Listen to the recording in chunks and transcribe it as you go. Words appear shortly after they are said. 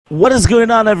What is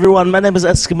going on, everyone? My name is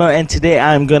Eskimo, and today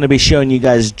I'm going to be showing you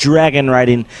guys dragon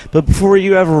riding. But before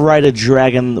you ever ride a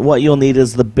dragon, what you'll need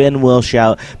is the Ben Will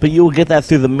Shout. But you will get that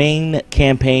through the main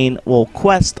campaign,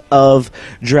 quest of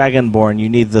Dragonborn. You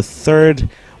need the third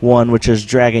one, which is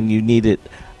Dragon. You need it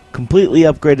completely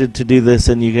upgraded to do this,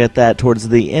 and you get that towards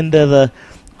the end of the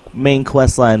main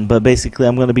quest line. But basically,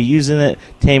 I'm going to be using it,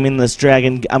 taming this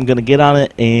dragon. I'm going to get on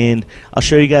it, and I'll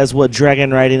show you guys what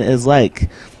dragon riding is like.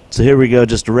 So here we go,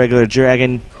 just a regular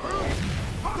dragon.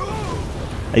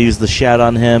 I used the shout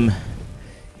on him.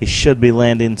 He should be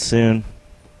landing soon.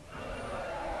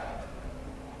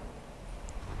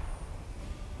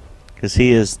 Because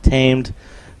he is tamed.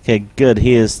 Okay, good,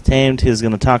 he is tamed. He's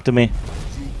going to talk to me.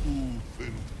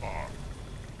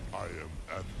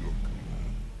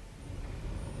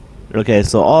 Okay,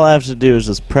 so all I have to do is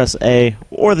just press A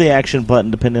or the action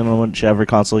button, depending on whichever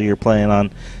console you're playing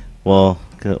on. Well,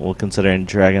 considering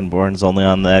Dragonborn is only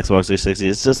on the Xbox 360,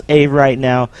 it's just A right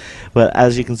now. But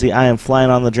as you can see, I am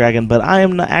flying on the dragon, but I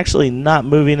am actually not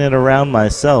moving it around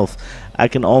myself. I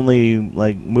can only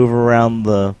move around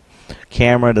the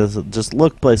camera to just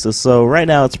look places. So right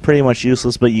now it's pretty much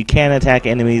useless, but you can attack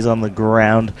enemies on the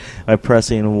ground by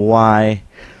pressing Y.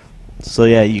 So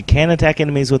yeah, you can attack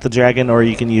enemies with the dragon, or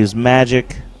you can use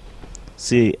magic.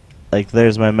 See,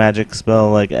 there's my magic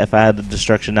spell. If I had the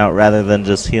destruction out rather than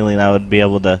just healing, I would be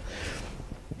able to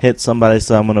hit somebody.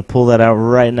 So I'm going to pull that out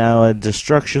right now. A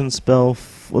destruction spell.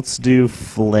 Let's do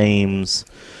flames.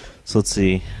 So let's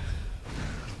see.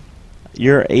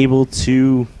 You're able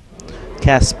to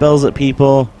cast spells at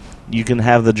people. You can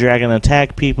have the dragon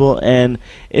attack people. And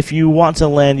if you want to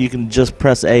land, you can just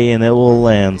press A and it will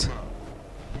land.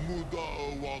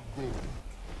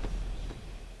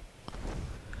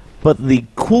 But the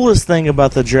coolest thing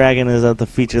about the dragon is that the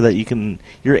feature that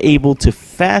you're able to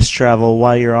fast travel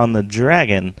while you're on the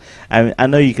dragon. I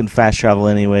know you can fast travel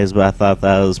anyways, but I thought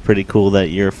that was pretty cool that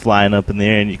you're flying up in the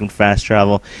air and you can fast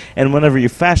travel. And whenever you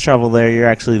fast travel there, you're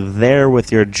actually there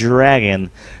with your dragon.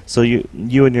 So you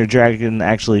and your dragon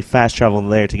actually fast travel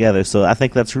there together. So I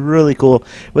think that's really cool.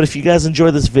 But if you guys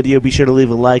enjoyed this video, be sure to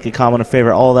leave a like, a comment, a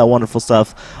favorite, all that wonderful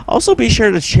stuff. Also be sure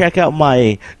to check out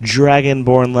my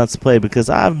Dragonborn Let's Play, because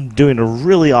I'm doing a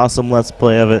really awesome Let's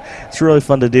Play of it. It's really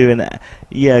fun to do. And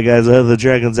yeah, guys, the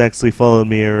dragon's actually following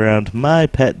me around. My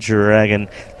pet dragon.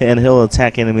 And he'll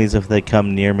attack enemies if they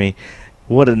come near me.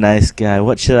 What a nice guy.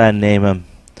 What should I name him?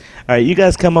 Alright, you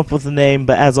guys come up with a name,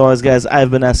 but as always, guys,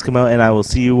 I've been Eskimo, and I will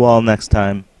see you all next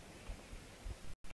time.